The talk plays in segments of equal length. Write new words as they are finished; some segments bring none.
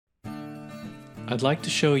I'd like to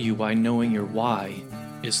show you why knowing your why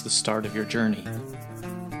is the start of your journey.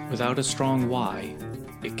 Without a strong why,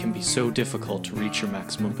 it can be so difficult to reach your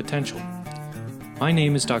maximum potential. My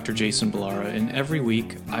name is Dr. Jason Ballara, and every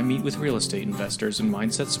week I meet with real estate investors and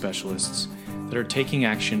mindset specialists that are taking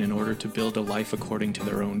action in order to build a life according to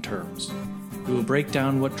their own terms. We will break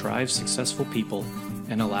down what drives successful people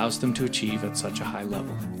and allows them to achieve at such a high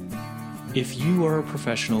level. If you are a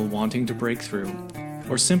professional wanting to break through,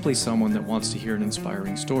 or simply someone that wants to hear an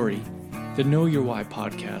inspiring story, the Know Your Why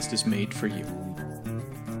podcast is made for you.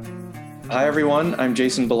 Hi everyone, I'm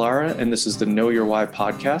Jason Ballara, and this is the Know Your Why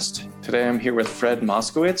podcast. Today I'm here with Fred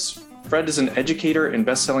Moskowitz. Fred is an educator and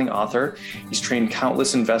best-selling author. He's trained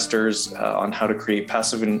countless investors on how to create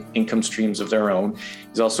passive income streams of their own.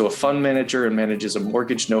 He's also a fund manager and manages a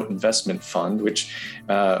mortgage note investment fund, which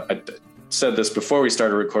I said this before we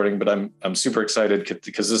started recording, but I'm super excited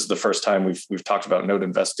because this is the first time we've talked about note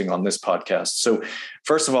investing on this podcast. So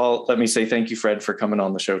first of all, let me say thank you, Fred, for coming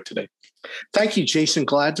on the show today. Thank you, Jason.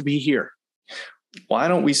 Glad to be here. Why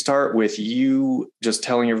don't we start with you just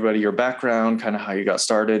telling everybody your background, kind of how you got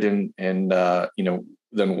started, and then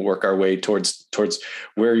we'll work our way towards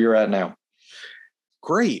where you're at now.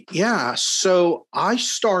 Great. Yeah. So I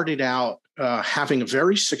started out having a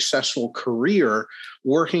very successful career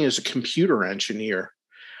working as a computer engineer.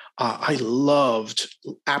 I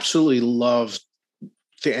absolutely loved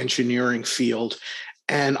the engineering field.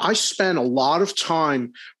 And I spent a lot of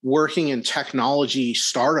time working in technology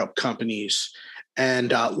startup companies.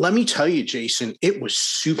 And let me tell you, Jason, it was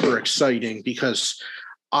super exciting because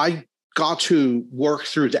I got to work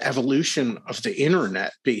through the evolution of the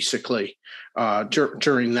internet, basically,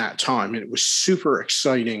 during that time. And it was super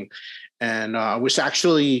exciting. And I was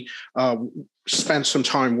actually spent some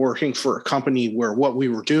time working for a company where what we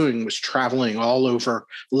were doing was traveling all over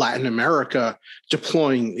Latin America,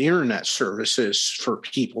 deploying internet services for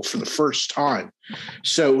people for the first time.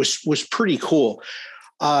 So it was pretty cool.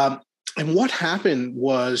 And what happened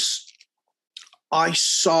was I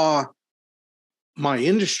saw my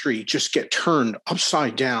industry just get turned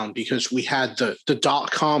upside down because we had the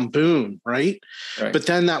dot-com boom, right? But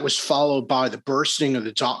then that was followed by the bursting of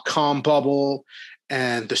the dot-com bubble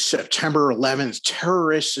and the September 11th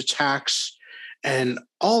terrorist attacks and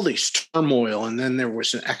all this turmoil. And then there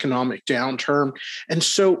was an economic downturn. And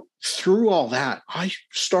so through all that, I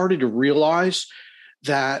started to realize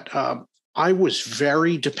that I was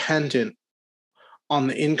very dependent on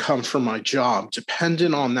the income from my job,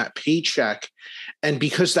 dependent on that paycheck. And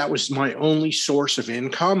because that was my only source of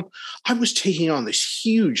income, I was taking on this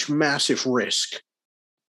huge, massive risk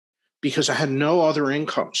because I had no other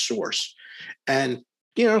income source. And,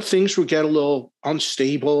 things would get a little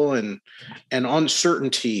unstable and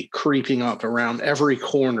uncertainty creeping up around every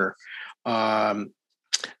corner. And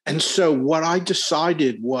so what I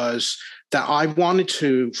decided was that I wanted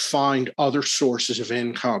to find other sources of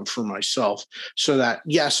income for myself so that,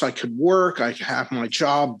 yes, I could work, I could have my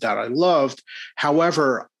job that I loved.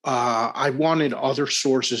 However, I wanted other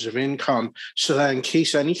sources of income so that in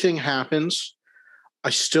case anything happens, I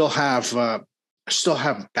still have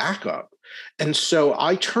backup. And so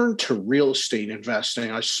I turned to real estate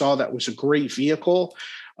investing. I saw that was a great vehicle,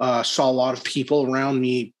 saw a lot of people around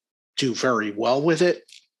me do very well with it.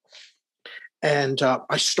 And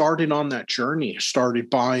I started on that journey. I started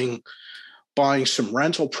buying some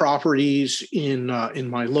rental properties in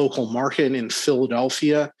my local market in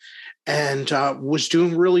Philadelphia, and was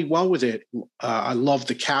doing really well with it. I love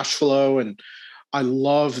the cash flow, and I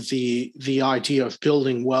love the idea of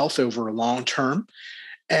building wealth over a long term,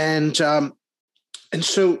 and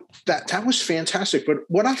so that was fantastic. But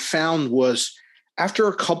what I found was after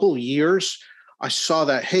a couple of years, I saw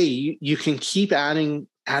that hey, you can keep adding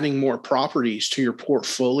more properties to your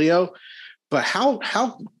portfolio, but how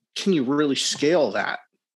can you really scale that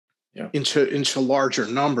into larger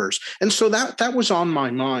numbers? And so that was on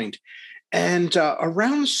my mind. And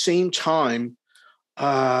around the same time,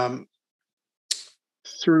 through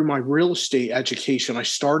my real estate education, I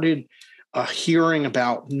started hearing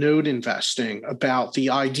about note investing, about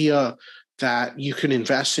the idea that you can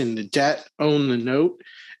invest in the debt, own the note,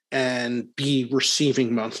 and be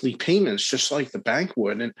receiving monthly payments just like the bank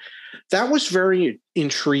would. And that was very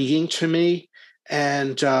intriguing to me.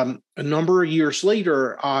 And a number of years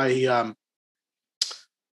later, I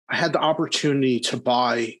had the opportunity to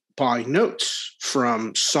buy notes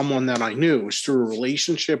from someone that I knew. It was through a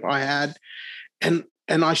relationship I had.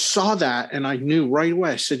 And I saw that and I knew right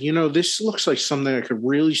away, I said, this looks like something I could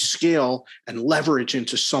really scale and leverage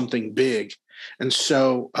into something big. And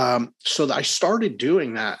so I started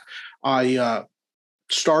doing that. I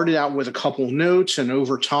started out with a couple of notes, and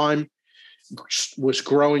over time, was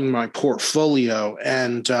growing my portfolio.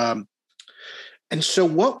 And so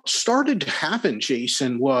what started to happen,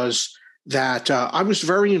 Jason, was that I was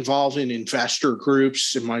very involved in investor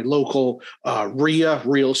groups in my local RIA,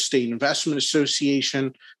 Real Estate Investment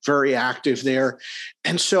Association, very active there.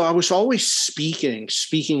 And so I was always speaking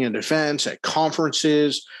at events, at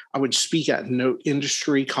conferences. I would speak at note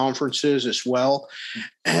industry conferences as well.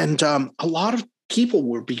 And a lot of people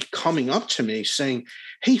would be coming up to me saying,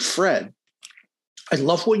 "Hey, Fred, I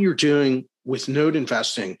love what you're doing with note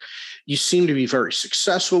investing. You seem to be very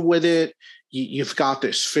successful with it. You've got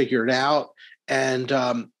this figured out. And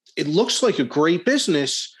it looks like a great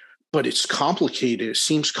business, but it's complicated. It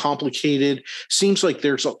seems complicated. Seems like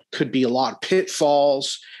could be a lot of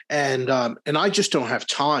pitfalls. And I just don't have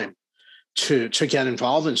time to get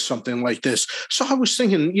involved in something like this." So I was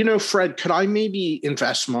thinking, Fred, could I maybe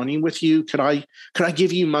invest money with you? Could I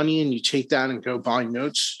give you money and you take that and go buy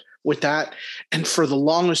notes with that? And for the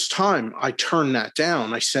longest time, I turned that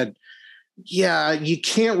down. I said, yeah,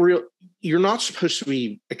 you're not supposed to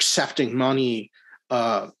be accepting money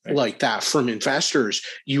like that from investors.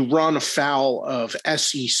 You run afoul of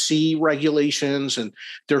SEC regulations, and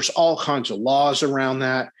there's all kinds of laws around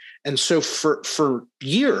that. And so for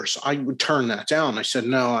years, I would turn that down. I said,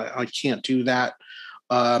 no, I can't do that.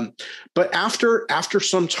 But after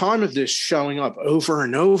some time of this showing up over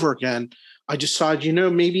and over again, I decided,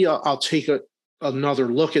 maybe I'll take another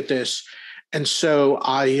look at this. And so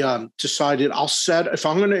I decided if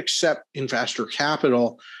I'm going to accept investor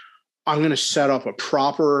capital, I'm going to set up a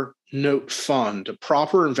proper note fund, a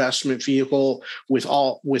proper investment vehicle with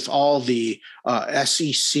all the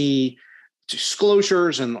SEC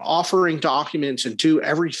disclosures and offering documents, and do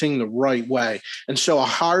everything the right way. And so I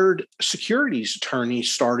hired securities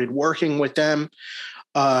attorneys, started working with them.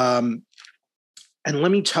 And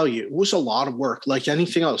let me tell you, it was a lot of work. Like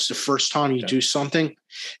anything else, the first time you do something,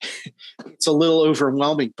 it's a little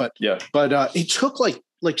overwhelming. But it took like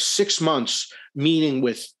 6 months meeting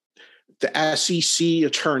with the SEC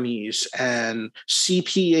attorneys and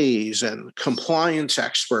CPAs and compliance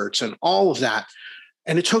experts and all of that.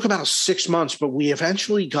 And it took about 6 months, but we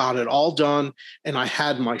eventually got it all done. And I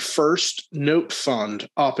had my first note fund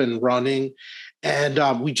up and running.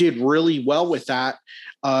 And we did really well with that.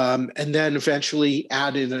 And then eventually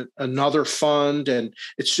added another fund. And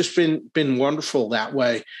it's just been wonderful that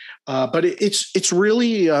way. But it's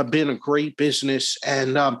really been a great business.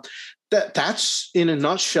 And that's in a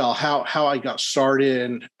nutshell how I got started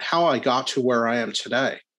and how I got to where I am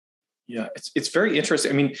today. Yeah, it's very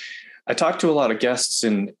interesting. I mean, I talked to a lot of guests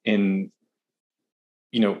in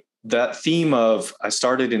that theme of I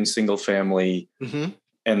started in single family, mm-hmm.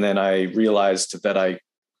 and then I realized that I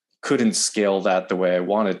couldn't scale that the way I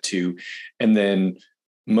wanted to. And then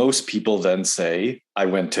most people then say, I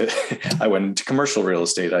went into commercial real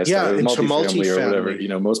estate. I started multifamily or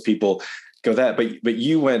whatever, most people go that, but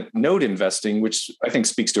you went note investing, which I think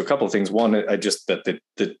speaks to a couple of things. One, that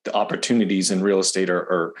the opportunities in real estate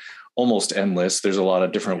are almost endless. There's a lot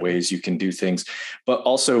of different ways you can do things, but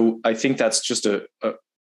also I think that's just a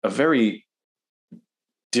very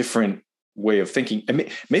different way of thinking. And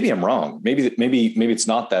maybe I'm wrong. Maybe it's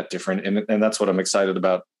not that different. And that's what I'm excited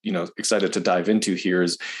about, excited to dive into here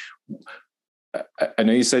is, I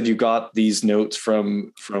know you said you got these notes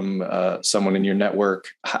from someone in your network.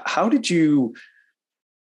 How did you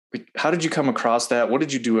come across that? What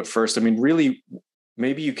did you do at first? I mean, really,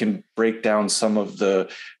 maybe you can break down some of the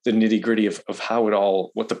nitty gritty of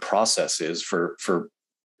what the process is for.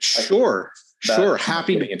 Sure.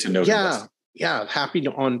 Happy to into note investing. Yeah, happy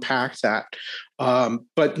to unpack that.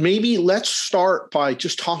 But maybe let's start by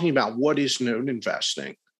just talking about what is note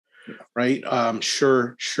investing, right?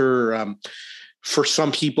 Sure. For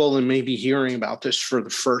some people, and maybe hearing about this for the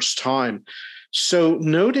first time. So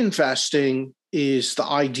note investing is the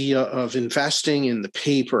idea of investing in the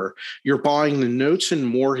paper. You're buying the notes and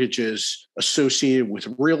mortgages associated with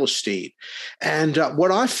real estate. And what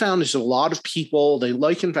I've found is a lot of people, they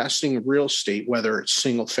like investing in real estate, whether it's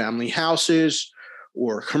single family houses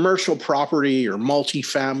or commercial property or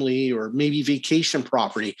multifamily or maybe vacation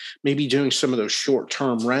property, maybe doing some of those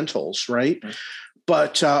short-term rentals, right? Mm-hmm.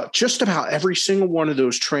 But just about every single one of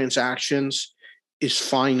those transactions is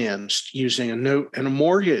financed using a note and a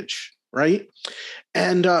mortgage, right?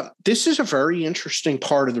 And this is a very interesting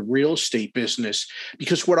part of the real estate business,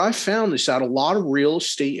 because what I found is that a lot of real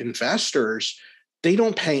estate investors, they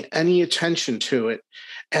don't pay any attention to it.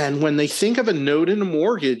 And when they think of a note and a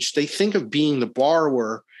mortgage, they think of being the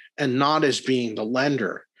borrower and not as being the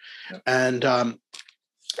lender. Yeah.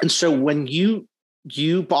 And so when you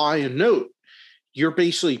buy a note, you're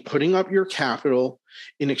basically putting up your capital,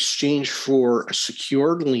 in exchange for a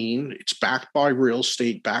secured lien. It's backed by real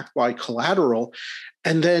estate, backed by collateral.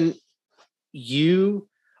 And then you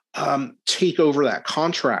take over that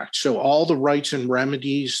contract. So all the rights and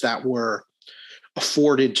remedies that were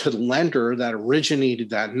afforded to the lender that originated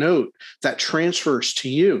that note, that transfers to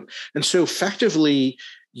you. And so effectively,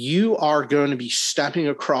 you are going to be stepping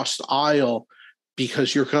across the aisle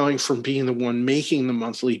because you're going from being the one making the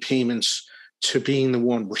monthly payments to being the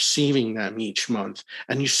one receiving them each month.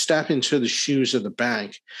 And you step into the shoes of the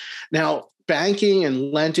bank. Now, banking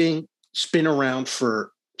and lending has been around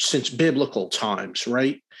since biblical times,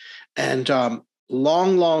 right? And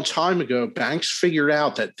long time ago, banks figured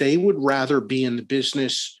out that they would rather be in the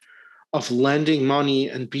business of lending money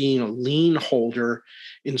and being a lien holder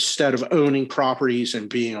instead of owning properties and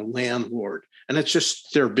being a landlord. And it's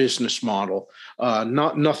just their business model.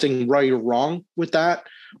 Nothing right or wrong with that,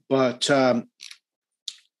 but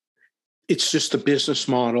it's just the business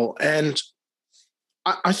model. And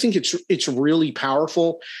I think it's really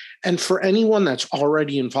powerful. And for anyone that's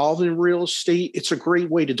already involved in real estate, it's a great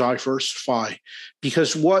way to diversify,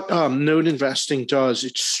 because what note investing does,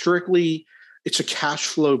 it's a cash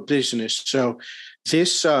flow business. So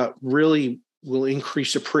this really will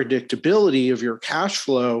increase the predictability of your cash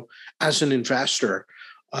flow as an investor.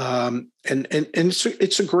 And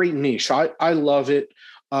it's a great niche. I love it.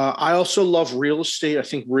 I also love real estate. I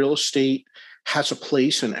think real estate has a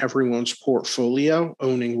place in everyone's portfolio.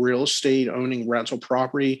 Owning real estate, owning rental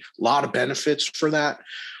property, a lot of benefits for that.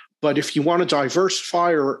 But if you want to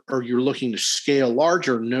diversify or you're looking to scale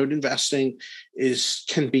larger, note investing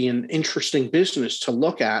can be an interesting business to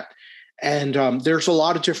look at. And there's a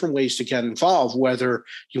lot of different ways to get involved, whether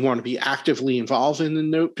you want to be actively involved in the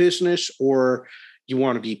note business or you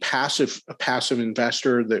want to be a passive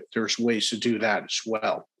investor. That there's ways to do that as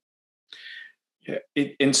well. Yeah,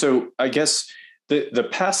 and so I guess the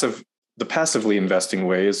passively investing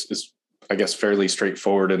way is I guess fairly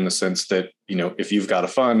straightforward in the sense that, if you've got a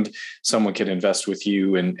fund, someone can invest with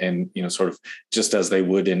you and sort of just as they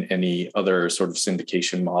would in any other sort of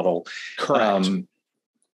syndication model. Correct.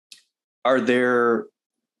 Are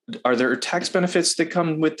there tax benefits that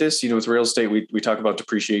come with this? With real estate, we talk about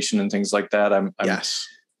depreciation and things like that. Yes.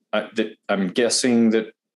 I'm guessing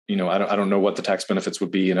that, I don't know what the tax benefits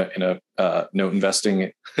would be in a note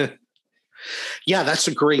investing. Yeah, that's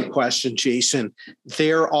a great question, Jason.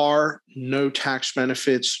 There are no tax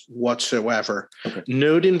benefits whatsoever. Okay.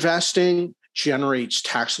 Note investing generates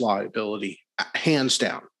tax liability, hands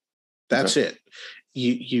down. That's it.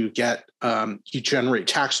 You get you generate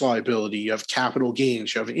tax liability. You have capital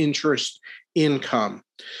gains. You have interest income.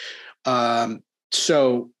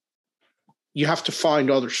 So you have to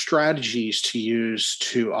find other strategies to use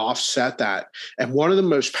to offset that. And one of the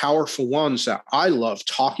most powerful ones that I love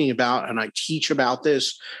talking about, and I teach about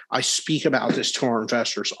this, I speak about this to our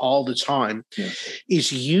investors all the time,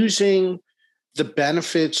 is using the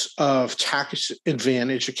benefits of tax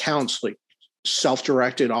advantage accounts like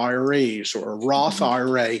self-directed IRAs or a Roth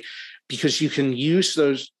IRA, because you can use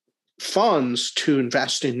those funds to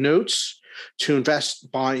invest in notes, to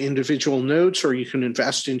invest by individual notes, or you can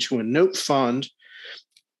invest into a note fund.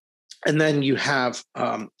 And then you have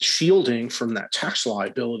shielding from that tax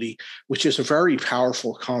liability, which is a very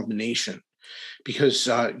powerful combination because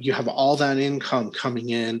you have all that income coming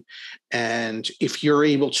in. And if you're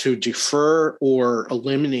able to defer or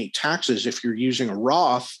eliminate taxes, if you're using a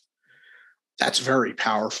Roth, that's very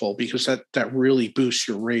powerful because that really boosts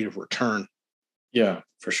your rate of return. Yeah,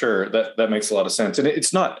 for sure. That makes a lot of sense. And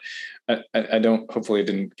it's not, I hopefully I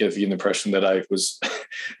didn't give you an impression that I was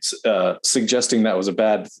suggesting that was a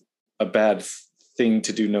bad thing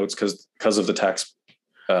to do notes because of the tax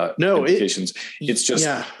implications. It's just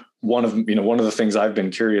one of the things I've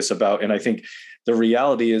been curious about. And I think the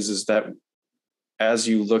reality is that as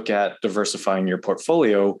you look at diversifying your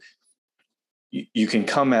portfolio, you can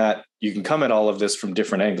come at all of this from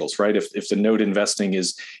different angles, right? If the note investing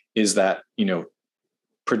is that,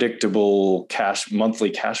 predictable monthly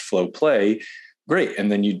cash flow play, great. And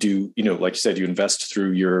then you do, like you said, you invest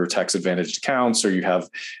through your tax advantaged accounts, or you have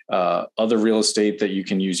other real estate that you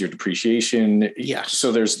can use your depreciation. Yeah.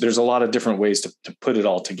 So there's a lot of different ways to put it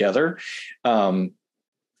all together.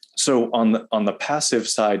 So on the passive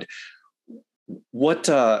side, what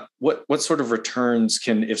sort of returns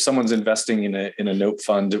if someone's investing in a note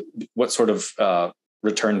fund, what sort of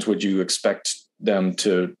returns would you expect them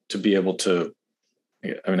to be able to?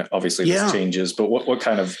 I mean, obviously this changes, but what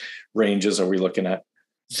kind of ranges are we looking at?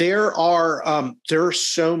 There are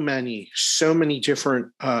so many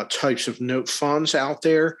different types of note funds out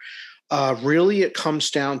there. Really, it comes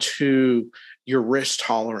down to your risk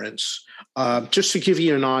tolerance. Just to give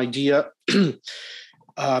you an idea,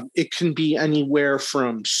 it can be anywhere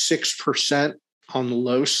from 6% on the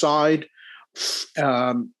low side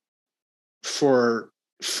for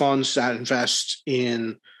funds that invest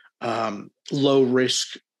in low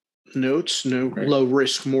risk notes, low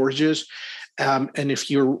risk mortgages. And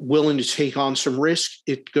if you're willing to take on some risk,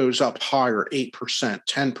 it goes up higher, 8%,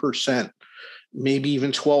 10%, maybe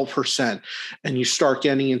even 12%. And you start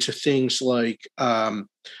getting into things like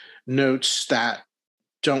notes that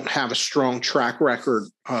don't have a strong track record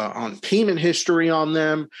on payment history on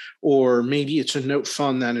them, or maybe it's a note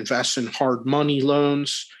fund that invests in hard money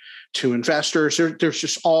loans to investors. There's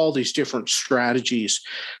just all these different strategies.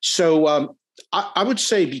 So I would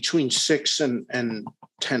say between 6 and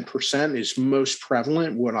 10% is most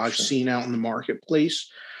prevalent, what I've seen out in the marketplace.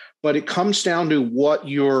 But it comes down to what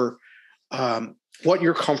you're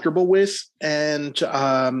comfortable with, and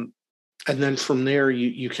then from there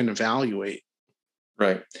you can evaluate.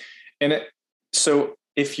 Right. And so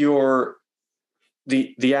if you're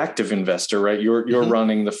the active investor, right, you're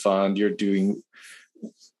running the fund,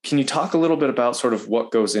 can you talk a little bit about sort of what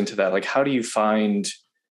goes into that? Like, how do you find,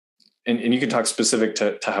 and you can talk specific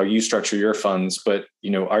to how you structure your funds, but,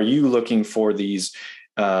 are you looking for these,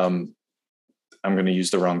 I'm going to use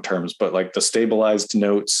the wrong terms, but like the stabilized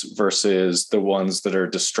notes versus the ones that are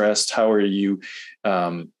distressed?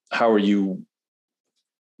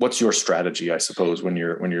 What's your strategy, I suppose, when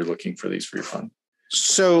you're looking for these for your fund?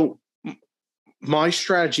 So my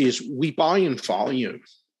strategy is we buy in volume.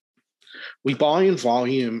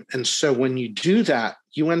 And so when you do that,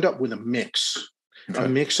 you end up with a mix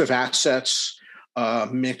of assets, a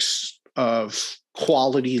mix of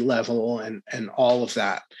quality level and all of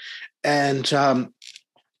that. And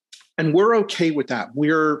we're okay with that.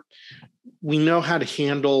 We know how to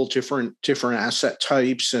handle different asset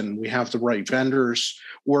types, and we have the right vendors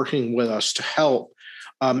working with us to help.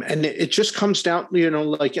 And it just comes down,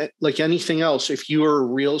 like anything else. If you are a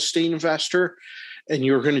real estate investor and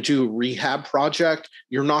you're going to do a rehab project,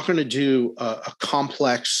 you're not going to do a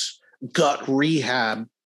complex gut rehab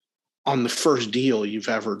on the first deal you've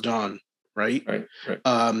ever done, right? Right.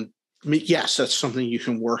 Yes, that's something you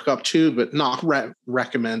can work up to, but not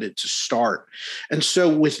recommended to start. And so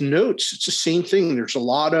with notes, it's the same thing. There's a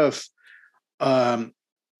lot of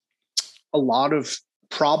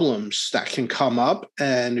problems that can come up,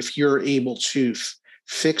 and if you're able to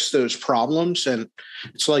fix those problems, and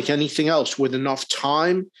it's like anything else, with enough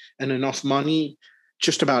time and enough money,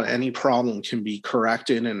 just about any problem can be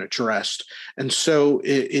corrected and addressed. And so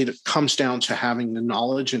it comes down to having the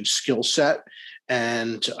knowledge and skill set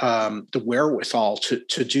and the wherewithal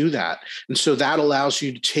to do that. And so that allows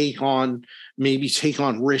you to take on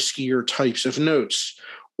riskier types of notes,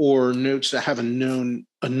 or notes that have a known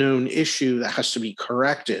issue that has to be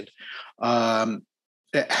corrected.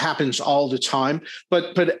 It happens all the time.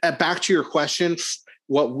 But back to your question,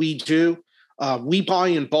 what we do, we buy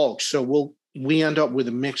in bulk. So we end up with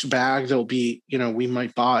a mixed bag. There'll be, we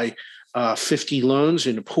might buy 50 loans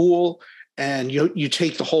in a pool, and you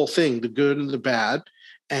take the whole thing, the good and the bad,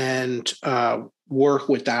 and work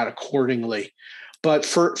with that accordingly. But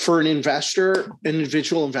for an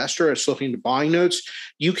individual investor that's looking to buy notes,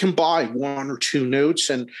 you can buy 1 or 2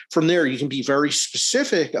 notes. And from there, you can be very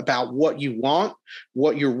specific about what you want,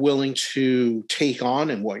 what you're willing to take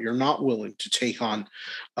on, and what you're not willing to take on.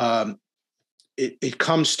 It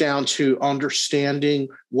comes down to understanding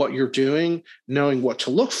what you're doing, knowing what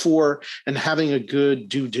to look for, and having a good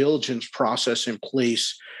due diligence process in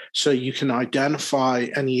place so you can identify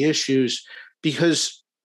any issues, because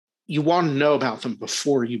you want to know about them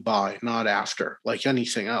before you buy, not after, like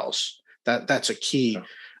anything else. That's a key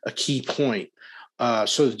point.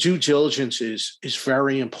 So the due diligence is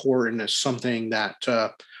very important. It's something that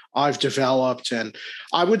I've developed, and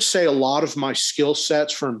I would say a lot of my skill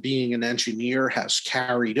sets from being an engineer have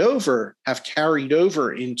carried over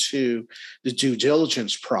into the due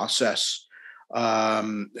diligence process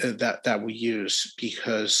that we use,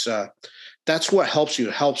 because that's what helps you.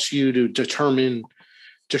 It helps you to determine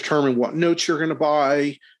what notes you're going to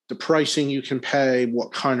buy, the pricing you can pay,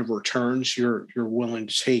 what kind of returns you're willing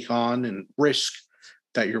to take on, and risk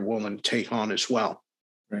that you're willing to take on as well.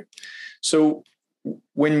 Right. So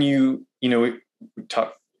when we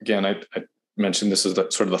talk again, I mentioned this is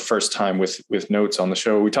sort of the first time with notes on the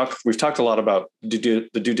show. We've talked a lot about the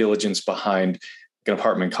due diligence behind an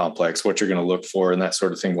apartment complex, what you're going to look for, and that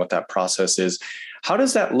sort of thing, what that process is. How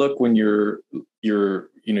does that look when you're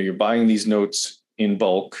buying these notes in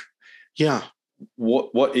bulk? Yeah.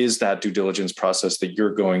 What is that due diligence process that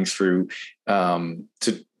you're going through to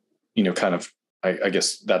kind of I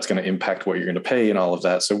guess that's going to impact what you're going to pay and all of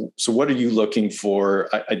that. So what are you looking for?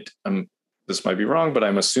 This might be wrong, but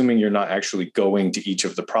I'm assuming you're not actually going to each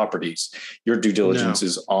of the properties. Your due diligence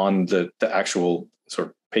is on the actual sort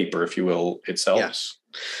of paper, if you will, itself. Yes.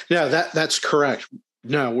 Yeah, that's correct.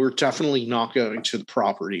 No, we're definitely not going to the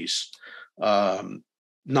properties.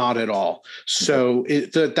 Not at all. So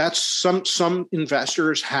that's some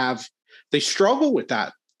investors they struggle with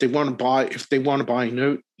that. If they want to buy a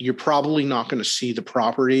note, you're probably not going to see the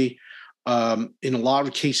property. In a lot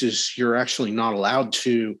of cases, you're actually not allowed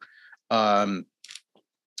to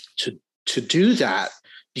do that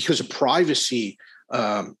because of privacy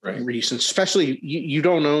reasons. Especially you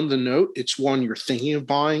don't own the note; it's one you're thinking of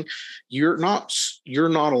buying. You're not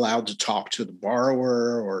allowed to talk to the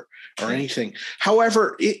borrower or anything.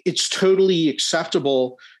 However, it's totally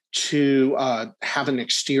acceptable to have an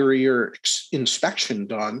exterior inspection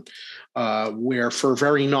done, where for a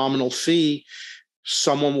very nominal fee,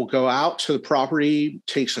 someone will go out to the property,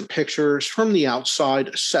 take some pictures from the outside,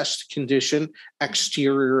 assess the condition,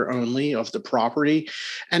 exterior only, of the property.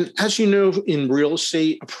 And as you know, in real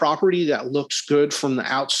estate, a property that looks good from the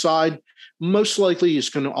outside most likely is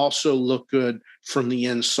going to also look good from the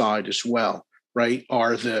inside as well, right?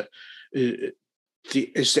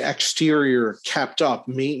 Is the exterior kept up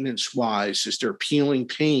maintenance wise? Is there peeling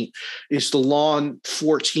paint? Is the lawn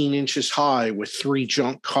 14 inches high with 3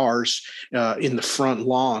 junk cars in the front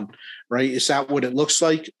lawn, right? Is that what it looks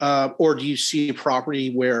like? Or do you see a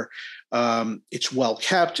property where it's well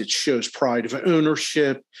kept, it shows pride of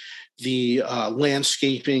ownership, the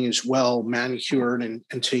landscaping is well manicured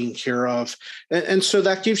and taken care of, and so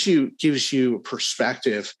that gives you a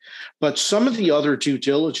perspective. But some of the other due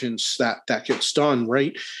diligence that gets done,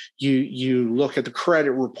 right? You look at the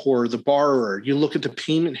credit report of the borrower, you look at the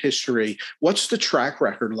payment history. What's the track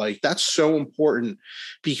record like? That's so important,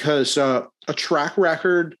 because a track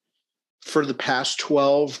record for the past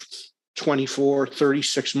 12, 24,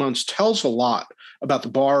 36 months tells a lot about the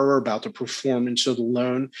borrower, about the performance of the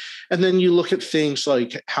loan. And then you look at things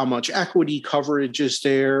like how much equity coverage is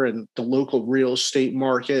there and the local real estate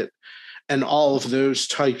market and all of those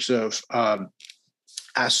types of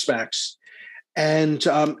aspects. And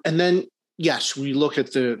then, yes, we look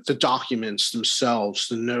at the documents themselves,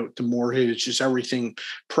 the note, the mortgage. Is everything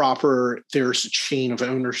proper? There's a chain of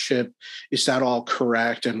ownership. Is that all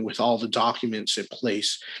correct? And with all the documents in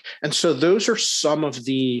place. And so those are some of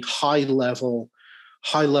the high level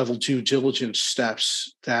due diligence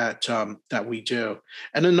steps that we do.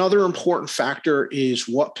 And another important factor is,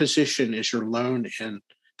 what position is your loan in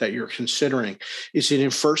that you're considering? Is it in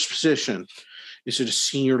first position? Is it a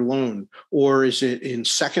senior loan? Or is it in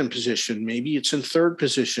second position? Maybe it's in third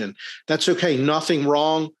position. That's okay. Nothing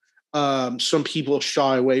wrong. Some people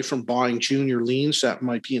shy away from buying junior liens that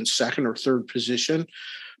might be in second or third position,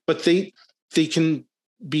 but they can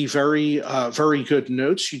be very, very good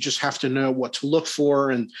notes. You just have to know what to look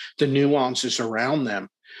for and the nuances around them.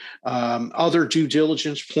 Other due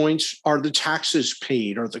diligence points: are the taxes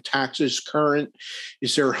paid? Are the taxes current?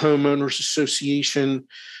 Is there a homeowners association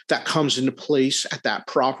that comes into place at that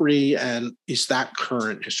property? And is that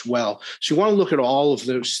current as well? So you want to look at all of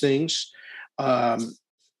those things at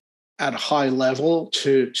a high level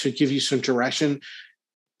to give you some direction,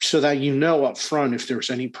 so that you know up front if there's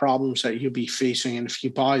any problems that you'll be facing. And if you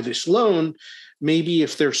buy this loan, maybe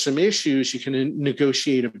if there's some issues, you can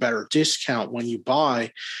negotiate a better discount when you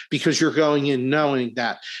buy, because you're going in knowing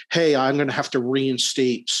that, hey, I'm going to have to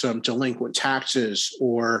reinstate some delinquent taxes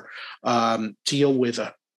or deal with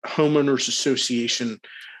a homeowners association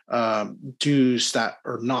dues that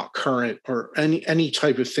are not current, or any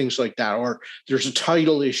type of things like that. Or there's a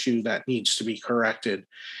title issue that needs to be corrected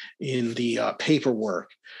in the paperwork.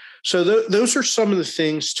 So those are some of the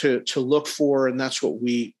things to look for, and that's what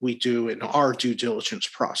we do in our due diligence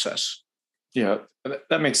process. Yeah,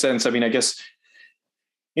 that makes sense. I mean, I guess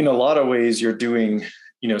in a lot of ways you're doing,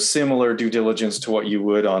 similar due diligence to what you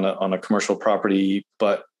would on a commercial property,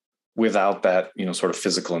 but without that, sort of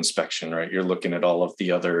physical inspection, right? You're looking at all of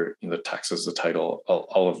the other, the taxes, the title,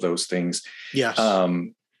 all of those things. Yes.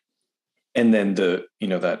 And then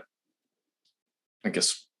that, I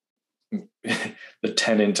guess, the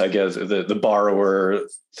tenant, I guess, the borrower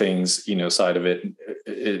things, side of it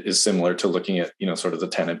is similar to looking at, sort of the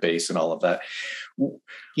tenant base and all of that.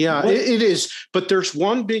 Yeah, it is. But there's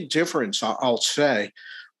one big difference, I'll say.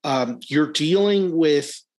 You're dealing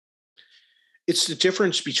with, it's the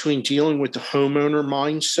difference between dealing with the homeowner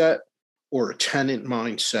mindset or a tenant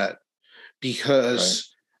mindset,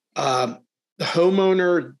 because the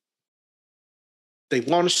homeowner, they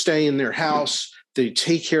want to stay in their house. They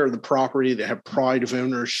take care of the property. They have pride of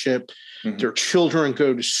ownership. Mm-hmm. Their children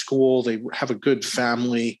go to school. They have a good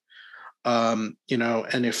family. And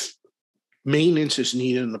if maintenance is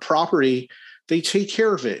needed in the property, they take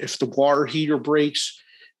care of it. If the water heater breaks,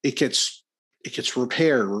 it gets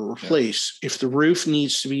repaired or replaced. Yeah. If the roof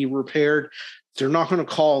needs to be repaired, they're not going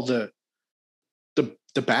to call the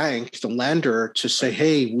bank, the lender, to say,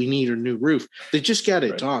 hey, we need a new roof. They just get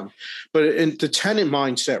it done. But in the tenant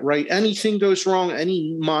mindset, right? Anything goes wrong,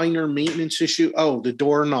 any minor maintenance issue, the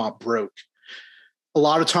doorknob broke. A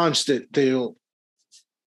lot of times that they'll,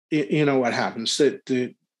 what happens, that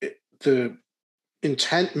the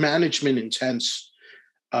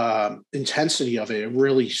intensity of it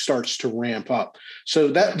really starts to ramp up. So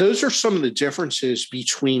those are some of the differences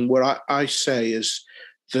between what I say is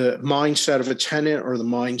the mindset of a tenant or the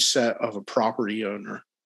mindset of a property owner.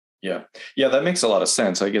 Yeah. That makes a lot of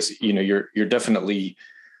sense. I guess, you're definitely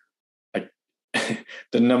like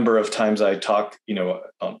the number of times I talk,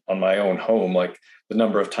 on my own home, like the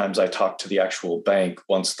number of times I talk to the actual bank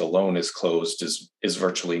once the loan is closed is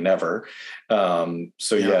virtually never.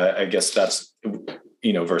 I guess that's,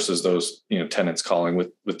 versus those, tenants calling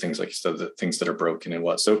with things like you said, the things that are broken and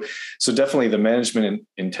what. So definitely the management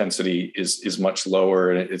intensity is much lower,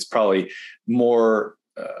 and it's probably more,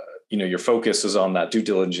 your focus is on that due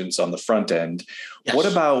diligence on the front end. Yes.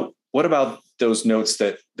 What about those notes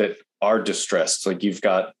that are distressed? Like you've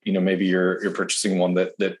got, maybe you're purchasing one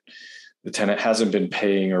that the tenant hasn't been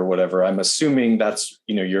paying or whatever. I'm assuming that's,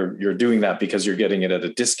 you're doing that because you're getting it at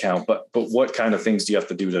a discount, but what kind of things do you have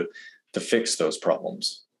to do to fix those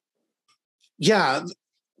problems? Yeah,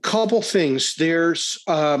 couple things. There's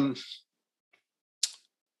a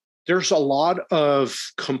lot of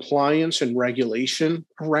compliance and regulation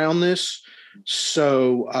around this.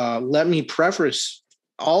 So let me preface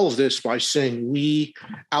all of this by saying we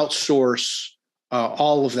outsource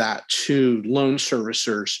all of that to loan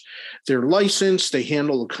servicers. They're licensed, they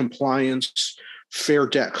handle the compliance, fair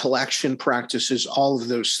debt collection practices, all of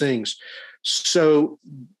those things. So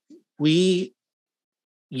we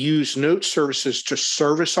use note services to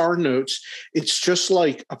service our notes. It's just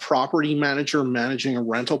like a property manager managing a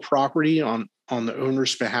rental property on the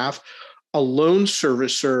owner's behalf. A loan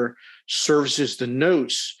servicer services the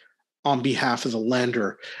notes on behalf of the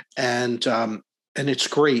lender. And it's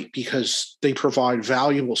great because they provide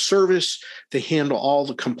valuable service. They handle all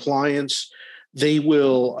the compliance. They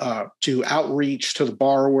will do outreach to the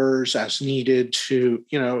borrowers as needed to,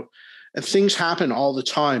 and things happen all the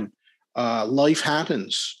time. Life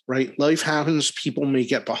happens, right? Life happens. People may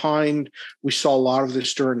get behind. We saw a lot of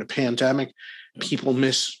this during the pandemic. People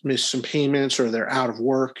miss some payments, or they're out of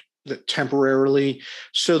work temporarily.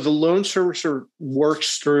 So the loan servicer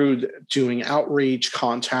works through doing outreach,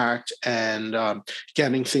 contact, and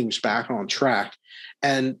getting things back on track.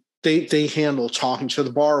 And they handle talking to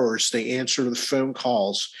the borrowers. They answer the phone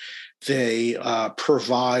calls. They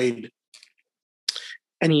provide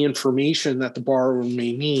any information that the borrower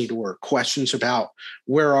may need, or questions about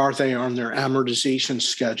where are they on their amortization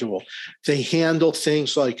schedule. They handle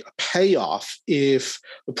things like a payoff. If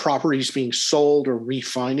the property is being sold or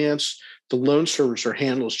refinanced, the loan servicer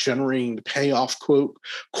handles generating the payoff quote,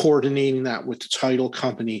 coordinating that with the title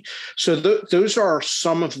company. So those are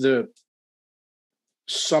some of the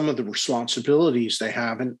responsibilities they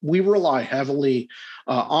have. And we rely heavily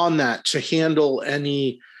on that to handle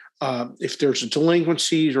any if there's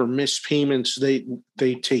delinquencies or missed payments, they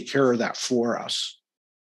take care of that for us.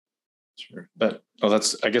 Sure. But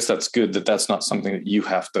I guess that's good that that's not something that you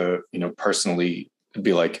have to, personally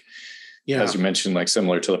be like, as you mentioned, like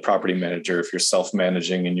similar to the property manager. If you're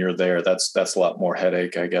self-managing and you're there, that's a lot more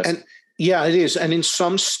headache, I guess. And yeah, it is. And in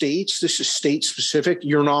some states, this is state specific,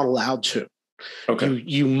 you're not allowed to. Okay.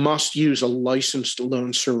 You must use a licensed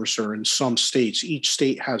loan servicer in some states. Each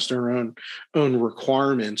state has their own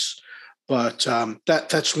requirements, but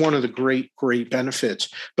that's one of the great benefits.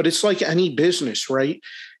 But it's like any business, right?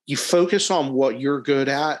 You focus on what you're good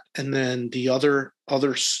at, and then the other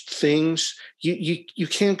things you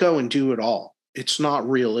can't go and do it all. It's not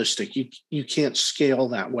realistic. You can't scale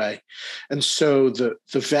that way, and so the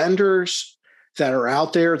vendors that are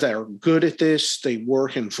out there that are good at this, they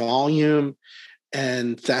work in volume,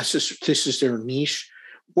 and this is their niche.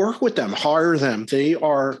 Work with them, hire them. They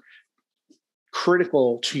are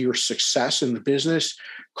critical to your success in the business,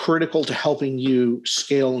 critical to helping you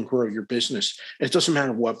scale and grow your business. It doesn't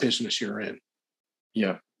matter what business you're in.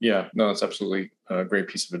 Yeah. No, that's absolutely a great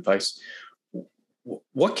piece of advice.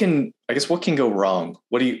 What can go wrong?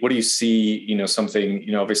 What do you see,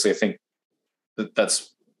 something, obviously I think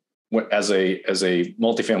that's as a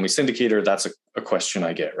multifamily syndicator, that's a question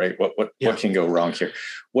I get, right? What can go wrong here?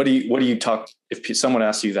 What do you talk, if someone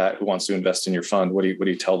asks you that, who wants to invest in your fund, what do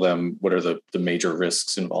you tell them? What are the major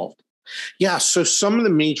risks involved? Yeah. So some of the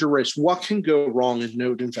major risks, what can go wrong in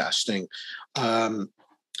note investing?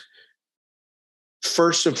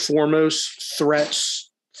 First and foremost, threats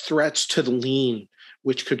to the lien,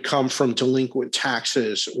 which could come from delinquent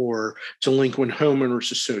taxes or delinquent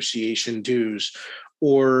homeowners association dues,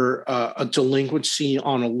 or a delinquency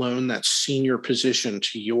on a loan that's senior position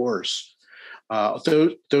to yours.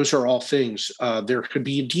 Those are all things. There could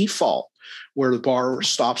be a default where the borrower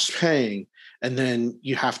stops paying, and then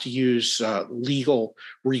you have to use legal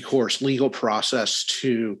process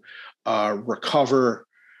to recover,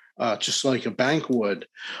 just like a bank would.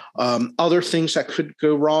 Other things that could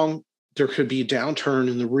go wrong, there could be a downturn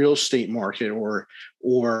in the real estate market, or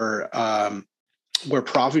where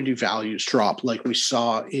property values drop, like we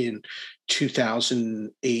saw in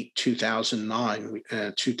 2008, 2009,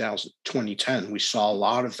 2010. We saw a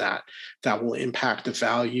lot of that will impact the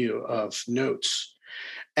value of notes.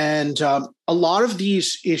 And a lot of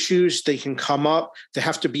these issues, they can come up. They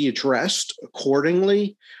have to be addressed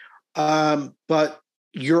accordingly. But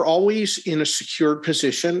you're always in a secured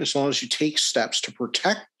position as long as you take steps to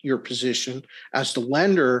protect your position as the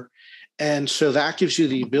lender. And so that gives you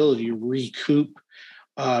the ability to recoup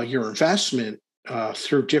your investment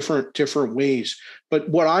through different ways. But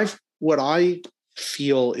what I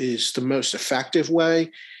feel is the most effective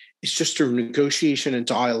way is just through negotiation and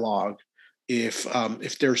dialogue.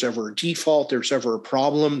 If there's ever a default, there's ever a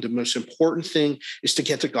problem, the most important thing is to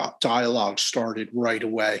get the dialogue started right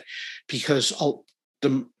away, because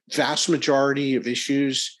the vast majority of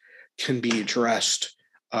issues can be addressed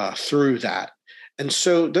through that. And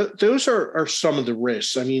so those are some of the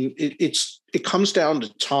risks. I mean, it comes down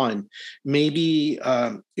to time. Maybe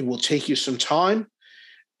it will take you some time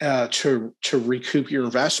to recoup your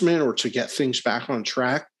investment or to get things back on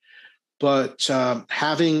track. But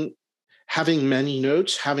having many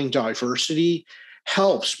notes, having diversity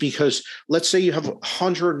helps, because let's say you have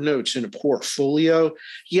 100 notes in a portfolio.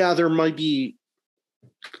 Yeah, there might be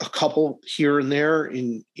a couple here and there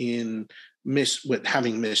with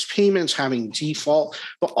having missed payments, having default,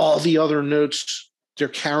 but all the other notes, they're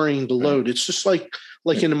carrying the load. It's just like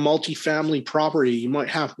in a multifamily property, you might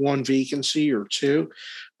have one vacancy or two,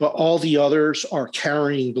 but all the others are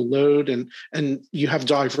carrying the load, and you have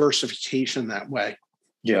diversification that way.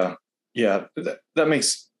 Yeah. That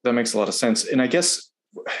makes a lot of sense. And I guess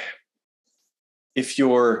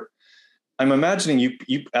I'm imagining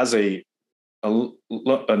you as a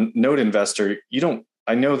note investor,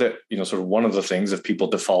 I know that, sort of one of the things, if people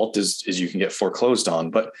default, is you can get foreclosed on,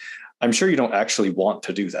 but I'm sure you don't actually want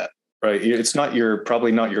to do that, right? It's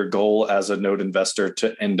probably not your goal as a note investor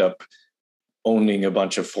to end up owning a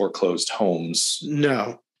bunch of foreclosed homes.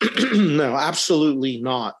 No, no, absolutely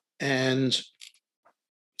not. And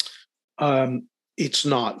it's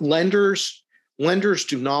not. Lenders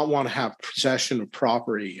do not want to have possession of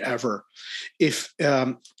property ever. If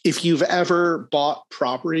you've ever bought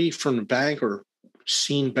property from a bank or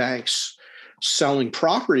seen banks selling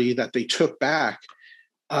property that they took back,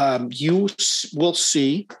 you will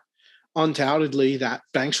see undoubtedly that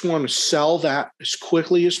banks want to sell that as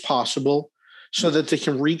quickly as possible so that they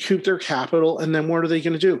can recoup their capital. And then what are they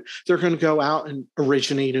going to do? They're going to go out and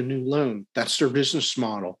originate a new loan. That's their business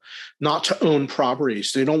model, not to own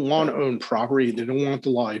properties. They don't want to own property. They don't want the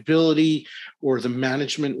liability or the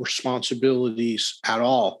management responsibilities at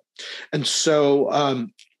all. And so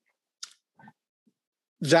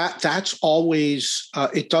that's always,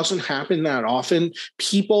 it doesn't happen that often.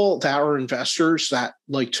 People that are investors that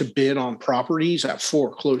like to bid on properties at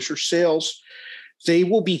foreclosure sales, they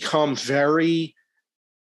will become very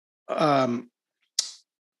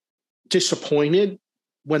disappointed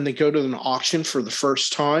when they go to an auction for the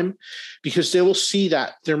first time, because they will see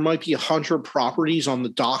that there might be 100 properties on the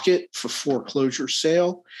docket for foreclosure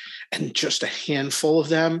sale, and just a handful of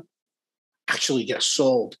them actually get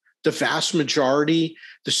sold. The vast majority,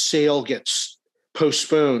 the sale gets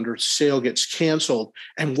postponed or the sale gets canceled.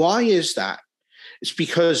 And why is that? It's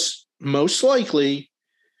because most likely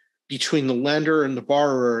between the lender and the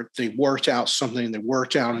borrower, they worked out something, they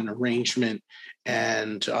worked out an arrangement,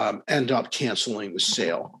 and end up canceling the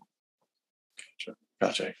sale.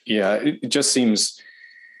 Gotcha. Yeah, it just seems,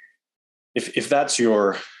 if that's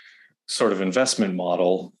your sort of investment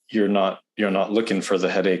model, you're not looking for the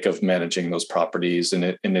headache of managing those properties,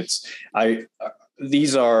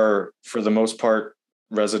 these are for the most part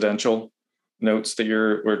residential notes that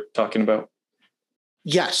we're talking about.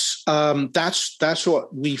 Yes, that's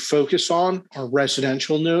what we focus on, our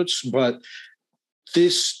residential notes, but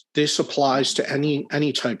this applies to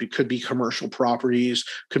any type. It could be commercial properties,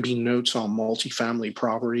 could be notes on multifamily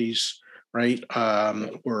properties, right?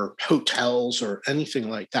 Or hotels or anything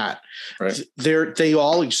like that. Right. They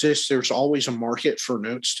all exist. There's always a market for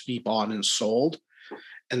notes to be bought and sold.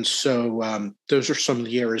 And so those are some of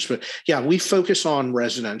the areas. But yeah, we focus on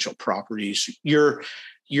residential properties.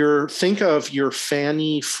 Think of your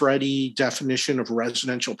Fannie Freddie definition of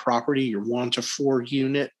residential property, your 1 to 4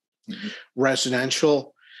 unit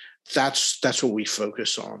residential. That's what we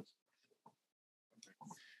focus on.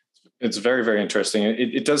 It's very, very interesting.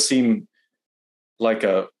 It does seem like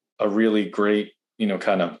a really great,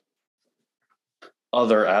 kind of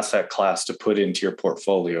other asset class to put into your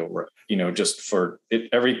portfolio, just for it.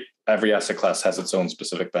 Every asset class has its own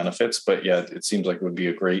specific benefits, but yeah, it seems like it would be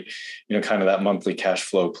a great, kind of that monthly cash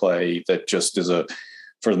flow play that just is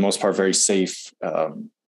for the most part, very safe.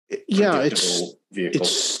 Vehicle.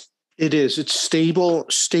 It's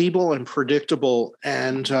stable and predictable.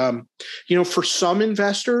 And, for some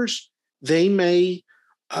investors, they may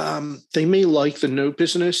like the note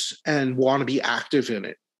business and want to be active in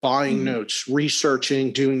it, buying notes,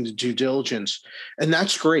 researching, doing the due diligence. And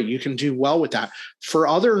that's great. You can do well with that. For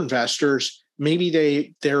other investors,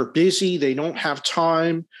 maybe they're busy, they don't have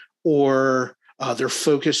time, or they're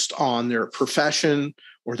focused on their profession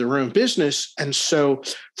or their own business. And so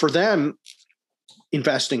for them,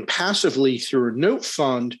 investing passively through a note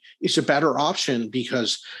fund is a better option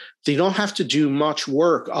because they don't have to do much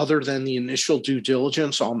work other than the initial due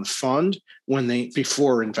diligence on the fund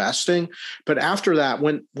before investing. But after that,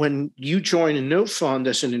 when you join a note fund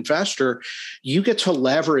as an investor, you get to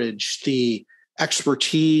leverage the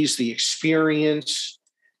expertise, the experience,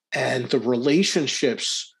 and the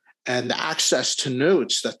relationships and the access to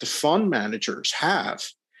notes that the fund managers have.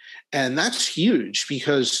 And that's huge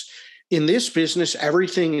because in this business,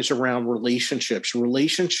 everything is around relationships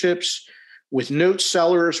with note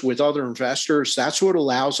sellers, with other investors. That's what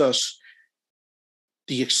allows us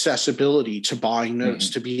the accessibility to buying notes,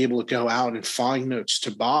 to be able to go out and find notes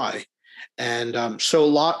to buy. And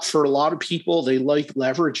so for a lot of people, they like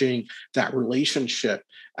leveraging that relationship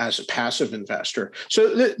as a passive investor.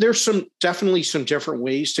 So there's definitely some different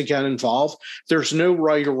ways to get involved. There's no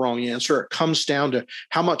right or wrong answer. It comes down to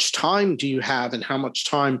how much time do you have and how much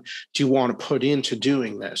time do you want to put into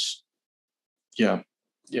doing this? Yeah.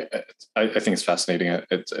 I think it's fascinating.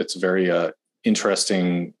 It's very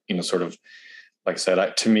interesting, sort of, like I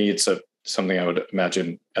said, to me, it's something I would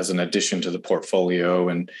imagine as an addition to the portfolio.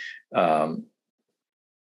 And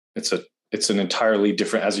it's an entirely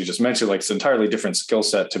different, as you just mentioned, like it's an entirely different skill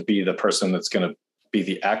set to be the person that's going to be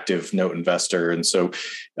the active note investor. And so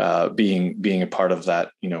being a part of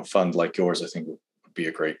that, fund like yours, I think would be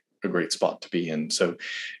a great spot to be in. So,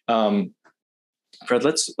 Fred,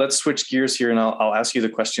 let's switch gears here, and I'll ask you the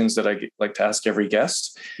questions that I like to ask every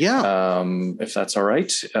guest. Yeah. If that's all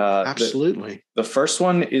right. Absolutely. The first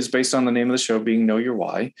one is based on the name of the show being Know Your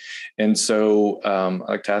Why. And so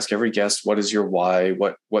I like to ask every guest, what is your why?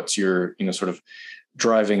 What's your, sort of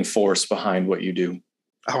driving force behind what you do?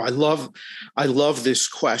 Oh, I love this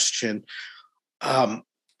question.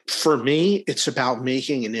 For me, it's about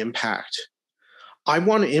making an impact. I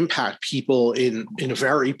want to impact people in a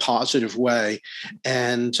very positive way.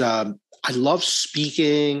 And I love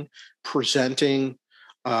speaking, presenting.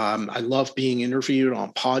 I love being interviewed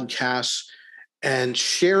on podcasts and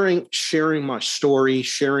sharing my story,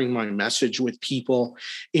 sharing my message with people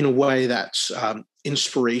in a way that's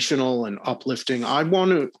inspirational and uplifting. I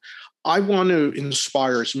want to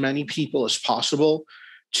inspire as many people as possible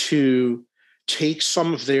to take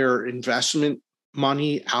some of their investment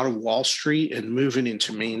money out of Wall Street and move it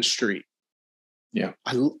into Main Street. Yeah.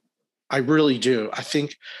 I really do. I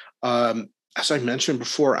think, as I mentioned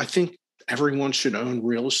before, I think everyone should own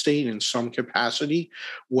real estate in some capacity,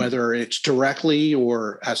 whether it's directly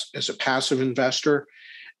or as a passive investor.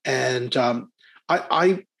 And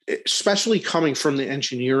I, especially coming from the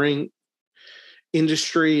engineering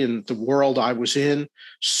industry and the world I was in,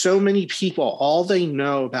 so many people, all they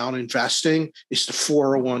know about investing is the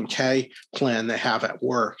 401k plan they have at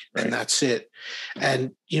work. Right. And that's it.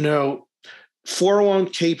 And,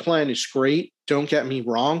 401k plan is great. Don't get me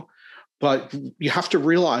wrong, but you have to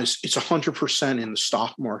realize it's 100% in the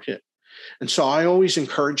stock market. And so I always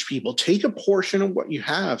encourage people, take a portion of what you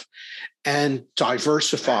have and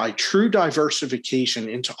diversify, true diversification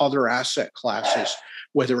into other asset classes,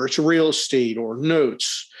 whether it's real estate or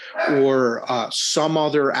notes or some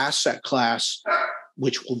other asset class,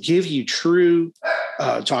 which will give you true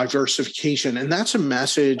diversification. And that's a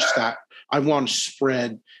message that I want to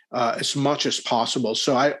spread as much as possible.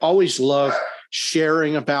 So I always love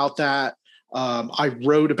sharing about that. I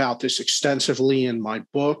wrote about this extensively in my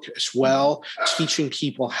book as well, teaching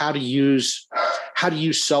people how to use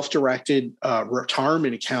self-directed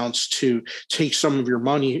retirement accounts to take some of your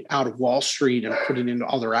money out of Wall Street and put it into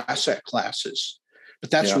other asset classes. But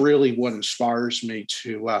that's really what inspires me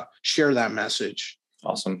to share that message.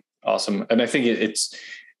 Awesome. And I think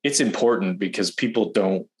it's important because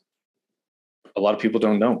a lot of people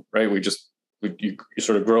don't know, right? You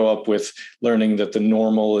sort of grow up with learning that the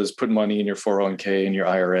normal is put money in your 401k and your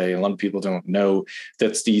IRA. And a lot of people don't know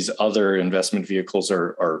that these other investment vehicles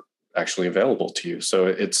are actually available to you. So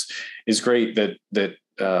it's great that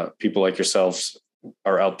people like yourselves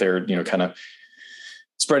are out there, kind of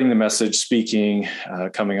spreading the message, speaking,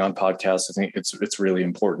 coming on podcasts. I think it's really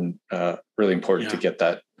important to get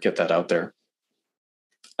that out there.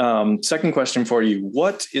 Second question for you: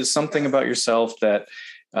 what is something about yourself that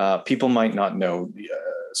people might not know?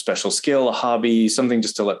 A special skill, a hobby, something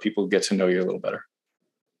just to let people get to know you a little better.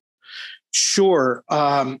 Sure.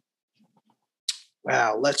 Wow.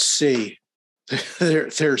 Let's see.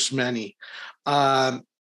 There's many. I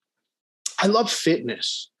love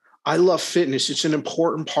fitness. It's an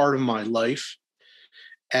important part of my life.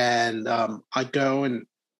 And I go and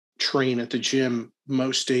train at the gym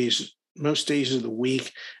most days of the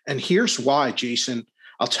week. And here's why, Jason.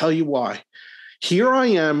 I'll tell you why. Here I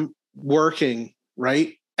am working,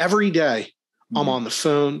 right? Every day. Mm-hmm. I'm on the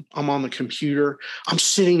phone. I'm on the computer. I'm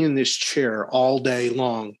sitting in this chair all day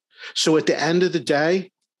long. So at the end of the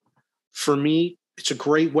day, for me, it's a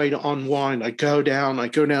great way to unwind. I go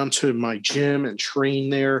down to my gym and train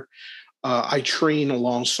there. I train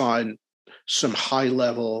alongside some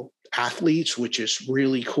high-level athletes, which is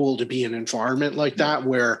really cool to be in an environment like that,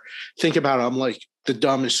 where, think about it, I'm like the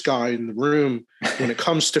dumbest guy in the room when it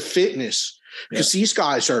comes to fitness, because these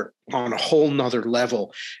guys are on a whole nother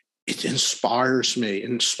level. It inspires me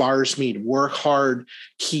to work hard,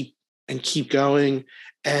 keep going.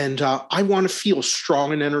 And I want to feel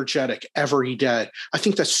strong and energetic every day. I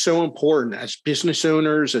think that's so important as business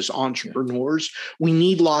owners, as entrepreneurs. We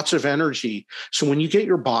need lots of energy. So when you get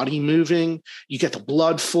your body moving, you get the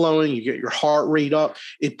blood flowing, you get your heart rate up,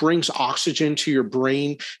 it brings oxygen to your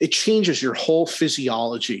brain. It changes your whole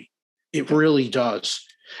physiology. It really does.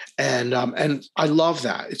 And I love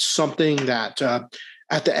that. It's something that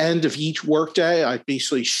at the end of each workday, I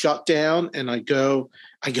basically shut down and I go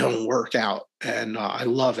and work out, and I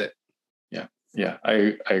love it. Yeah,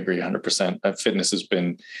 I agree 100%. Fitness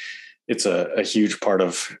it's a huge part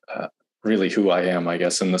of really who I am, I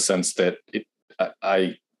guess, in the sense that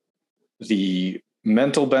the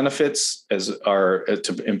mental benefits are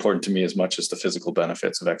important to me as much as the physical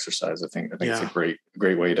benefits of exercise. I think it's a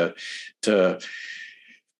great way to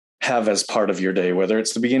have as part of your day, whether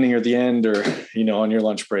it's the beginning or the end, or on your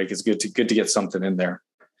lunch break. It's good to get something in there.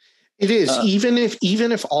 It is. Even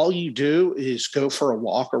if all you do is go for a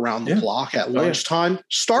walk around the block at lunchtime,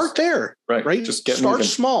 start there. Right. Just start moving.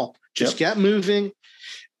 Small. Just get moving.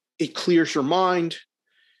 It clears your mind,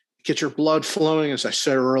 get your blood flowing, as I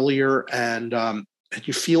said earlier, and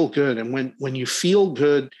you feel good. And when you feel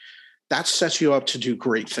good, that sets you up to do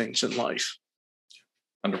great things in life.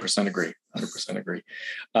 100% agree. 100% agree.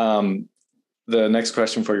 The next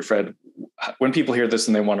question for you, Fred: when people hear this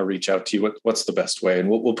and they want to reach out to you, what's the best way? And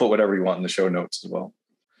we'll put whatever you want in the show notes as well.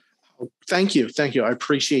 Thank you. I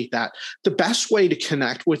appreciate that. The best way to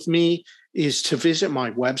connect with me is to visit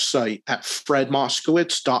my website at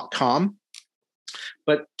fredmoskowitz.com.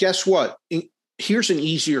 But guess what? Here's an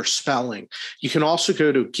easier spelling. You can also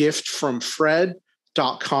go to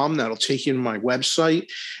giftfromfred.com. That'll take you to my website,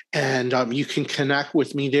 and you can connect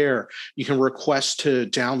with me there. You can request to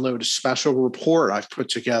download a special report I've put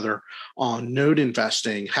together on note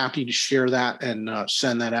investing. Happy to share that and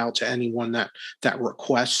send that out to anyone that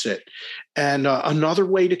requests it. And another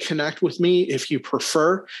way to connect with me, if you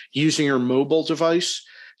prefer, using your mobile device,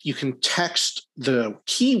 you can text the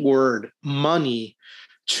keyword money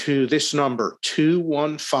to this number,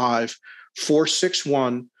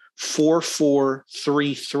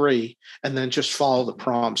 215-461-4433, and then just follow the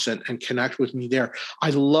prompts and connect with me there.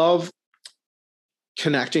 I love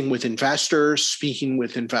connecting with investors, speaking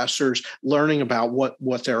with investors, learning about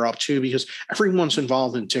what they're up to, because everyone's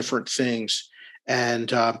involved in different things.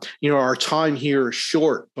 And, our time here is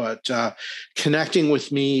short, but connecting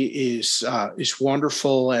with me is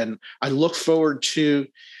wonderful. And I look forward to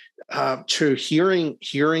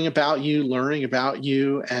hearing about you, learning about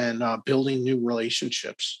you, and building new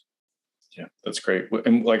relationships. Yeah, that's great.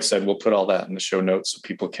 And like I said, we'll put all that in the show notes so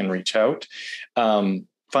people can reach out.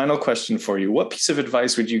 final question for you. What piece of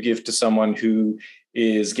advice would you give to someone who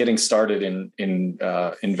is getting started in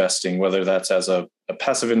investing, whether that's as a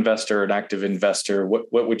passive investor, an active investor?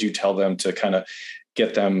 What would you tell them to kind of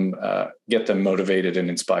get them motivated and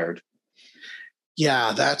inspired?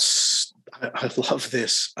 Yeah, I love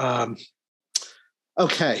this.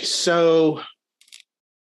 Okay, so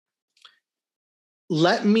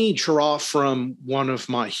let me draw from one of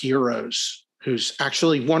my heroes, who's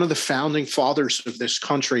actually one of the founding fathers of this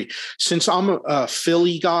country. Since I'm a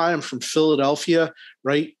Philly guy, I'm from Philadelphia,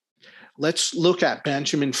 right? Let's look at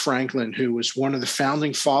Benjamin Franklin, who was one of the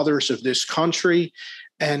founding fathers of this country.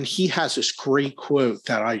 And he has this great quote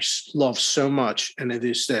that I love so much. And it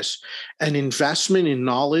is this: an investment in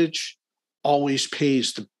knowledge always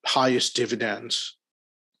pays the highest dividends.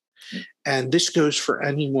 And this goes for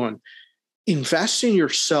anyone. Invest in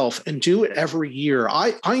yourself and do it every year.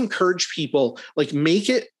 I encourage people, like, make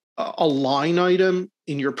it a line item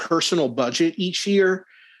in your personal budget each year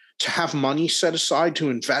to have money set aside to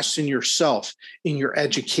invest in yourself, in your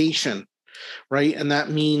education, right? And that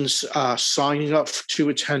means signing up to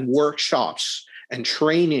attend workshops and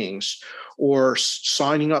trainings, or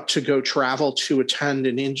signing up to go travel to attend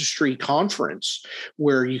an industry conference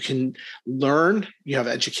where you can learn, you have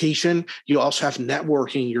education, you also have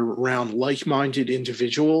networking, you're around like-minded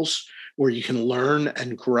individuals where you can learn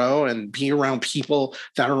and grow and be around people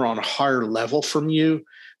that are on a higher level from you.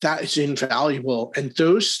 That is invaluable. And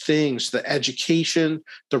those things, the education,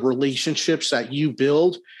 the relationships that you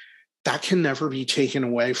build, that can never be taken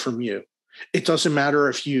away from you. It doesn't matter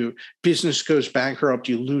if business goes bankrupt,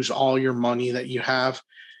 you lose all your money that you have,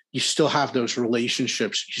 you still have those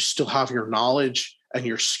relationships, you still have your knowledge and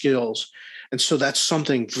your skills. And so that's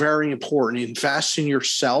something very important. Invest in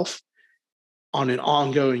yourself on an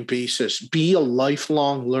ongoing basis. Be a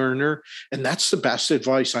lifelong learner. And that's the best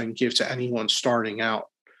advice I can give to anyone starting out.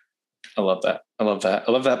 I love that. I love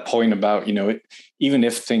that point about, even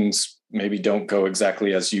if things maybe don't go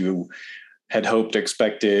exactly as you had hoped,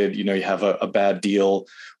 expected, you have a bad deal,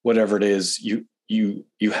 whatever it is, you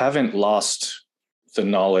haven't lost the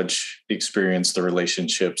knowledge, the experience, the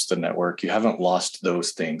relationships, the network. You haven't lost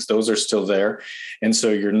those things. Those are still there. And so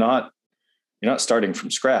you're not starting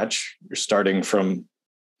from scratch. You're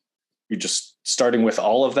just starting with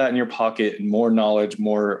all of that in your pocket, and more knowledge,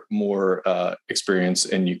 more experience,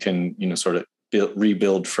 and you can, sort of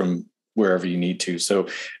rebuild from wherever you need to. So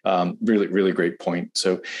really, really great point.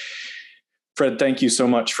 So Fred, thank you so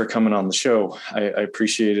much for coming on the show. I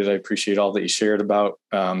appreciate it. I appreciate all that you shared about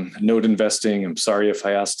note investing. I'm sorry if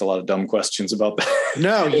I asked a lot of dumb questions about that.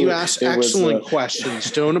 No, you asked excellent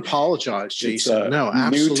questions. Don't apologize, Jason. No,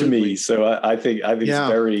 absolutely. New to me. So I think it's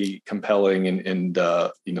very compelling and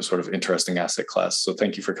sort of interesting asset class. So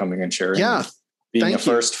thank you for coming and sharing. Yeah. Being a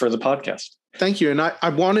first for the podcast. Thank you. And I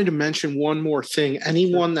wanted to mention one more thing.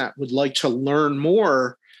 Anyone that would like to learn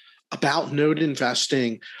more about note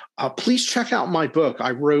investing, please check out my book.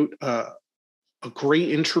 I wrote a great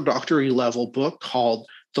introductory level book called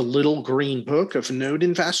The Little Green Book of Note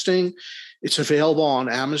Investing. It's available on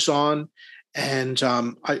Amazon. And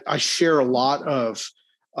I share a lot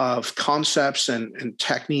of concepts and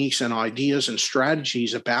techniques and ideas and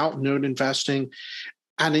strategies about note investing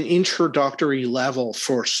at an introductory level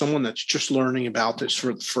for someone that's just learning about this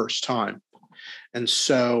for the first time. And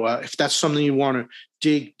so if that's something you want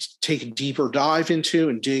to take a deeper dive into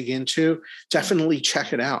and dig into, definitely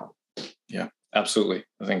check it out. Yeah, absolutely.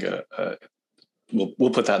 I think we'll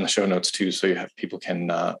put that in the show notes too, so people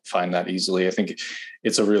can find that easily. I think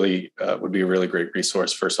it's would be a really great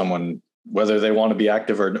resource for someone, whether they want to be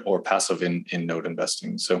active or passive in note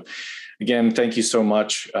investing. So again, thank you so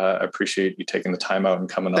much. I appreciate you taking the time out and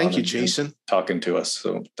coming on. Thank you, Jason. And talking to us.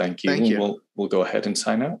 So thank you. Thank you. We'll go ahead and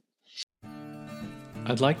sign out.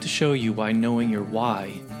 I'd like to show you why knowing your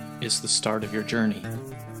why is the start of your journey.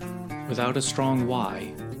 Without a strong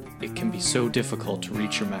why, it can be so difficult to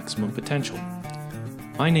reach your maximum potential.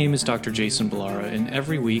 My name is Dr. Jason Ballara, and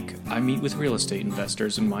every week I meet with real estate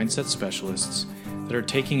investors and mindset specialists that are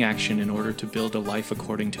taking action in order to build a life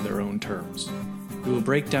according to their own terms. We will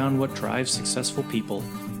break down what drives successful people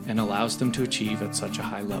and allows them to achieve at such a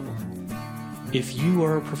high level. If you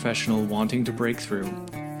are a professional wanting to break through,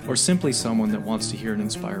 or simply someone that wants to hear an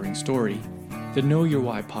inspiring story, the Know Your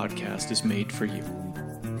Why podcast is made for you.